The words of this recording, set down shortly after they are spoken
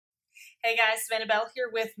Hey guys, Savannah Bell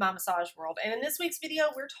here with My Massage World, and in this week's video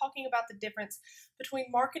we're talking about the difference between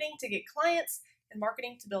marketing to get clients and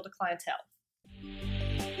marketing to build a clientele.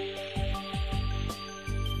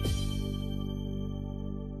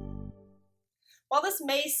 While this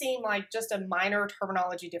may seem like just a minor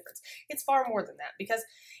terminology difference, it's far more than that, because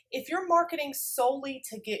if you're marketing solely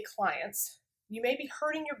to get clients, you may be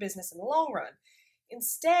hurting your business in the long run.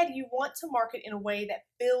 Instead, you want to market in a way that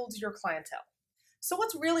builds your clientele. So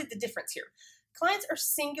what's really the difference here? Clients are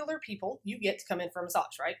singular people you get to come in for a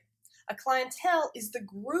massage, right? A clientele is the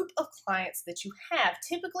group of clients that you have,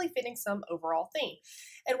 typically fitting some overall theme.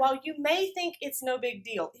 And while you may think it's no big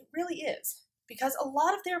deal, it really is. Because a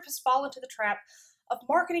lot of therapists fall into the trap of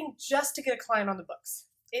marketing just to get a client on the books.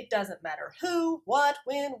 It doesn't matter who, what,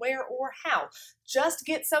 when, where, or how. Just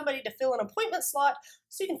get somebody to fill an appointment slot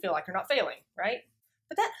so you can feel like you're not failing, right?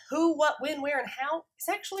 But that who, what, when, where, and how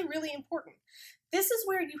is actually really important. This is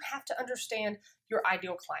where you have to understand your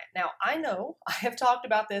ideal client. Now, I know I have talked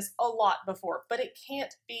about this a lot before, but it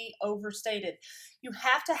can't be overstated. You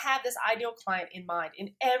have to have this ideal client in mind in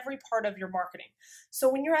every part of your marketing.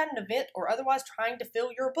 So when you're at an event or otherwise trying to fill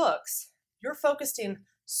your books, you're focused in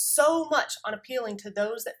so much on appealing to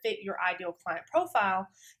those that fit your ideal client profile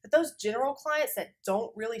that those general clients that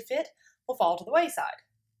don't really fit will fall to the wayside.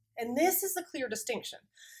 And this is the clear distinction.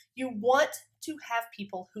 You want to have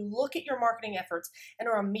people who look at your marketing efforts and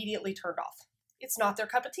are immediately turned off. It's not their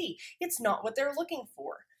cup of tea. It's not what they're looking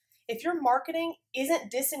for. If your marketing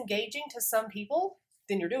isn't disengaging to some people,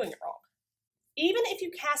 then you're doing it wrong. Even if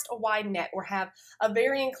you cast a wide net or have a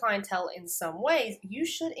varying clientele in some ways, you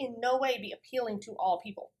should in no way be appealing to all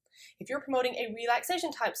people. If you're promoting a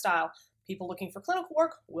relaxation type style, people looking for clinical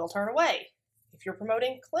work will turn away. If you're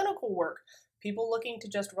promoting clinical work, people looking to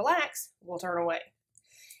just relax will turn away.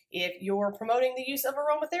 If you're promoting the use of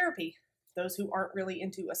aromatherapy, those who aren't really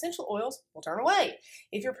into essential oils will turn away.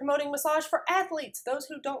 If you're promoting massage for athletes, those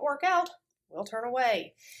who don't work out will turn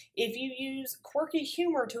away. If you use quirky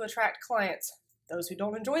humor to attract clients, those who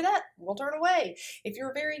don't enjoy that will turn away. If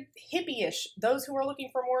you're very hippie-ish, those who are looking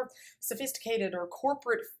for more sophisticated or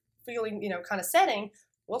corporate feeling, kind of setting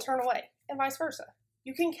will turn away, and vice versa.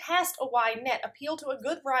 You can cast a wide net, appeal to a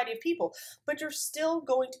good variety of people, but you're still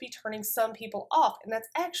going to be turning some people off, and that's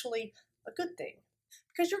actually a good thing.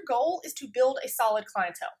 Because your goal is to build a solid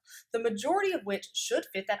clientele, the majority of which should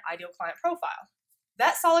fit that ideal client profile.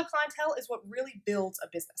 That solid clientele is what really builds a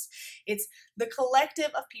business. It's the collective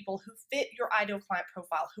of people who fit your ideal client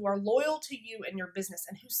profile, who are loyal to you and your business,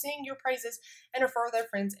 and who sing your praises and refer their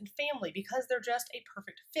friends and family because they're just a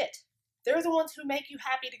perfect fit. They're the ones who make you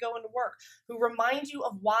happy to go into work, who remind you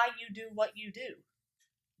of why you do what you do.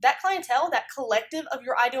 That clientele, that collective of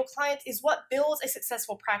your ideal clients, is what builds a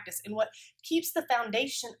successful practice and what keeps the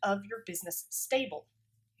foundation of your business stable.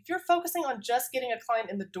 If you're focusing on just getting a client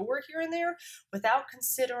in the door here and there without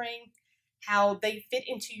considering how they fit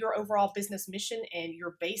into your overall business mission and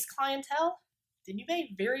your base clientele, then you may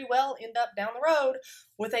very well end up down the road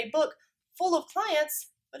with a book full of clients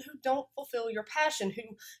but who don't fulfill your passion,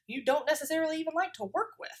 who you don't necessarily even like to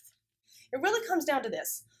work with. It really comes down to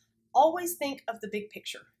this. Always think of the big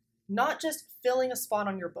picture, not just filling a spot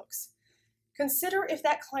on your books. Consider if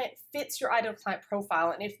that client fits your ideal client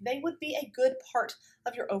profile and if they would be a good part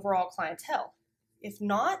of your overall clientele. If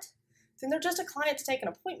not, then they're just a client to take an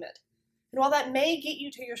appointment. And while that may get you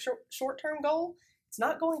to your short-term goal, it's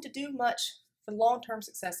not going to do much for the long-term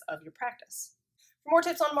success of your practice. For more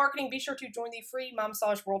tips on marketing, be sure to join the free My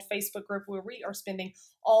Massage World Facebook group where we are spending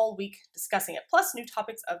all week discussing it, plus new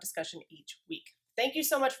topics of discussion each week. Thank you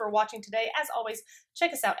so much for watching today. As always,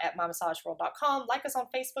 check us out at mymassageworld.com, like us on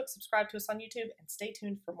Facebook, subscribe to us on YouTube, and stay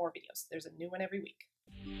tuned for more videos. There's a new one every week.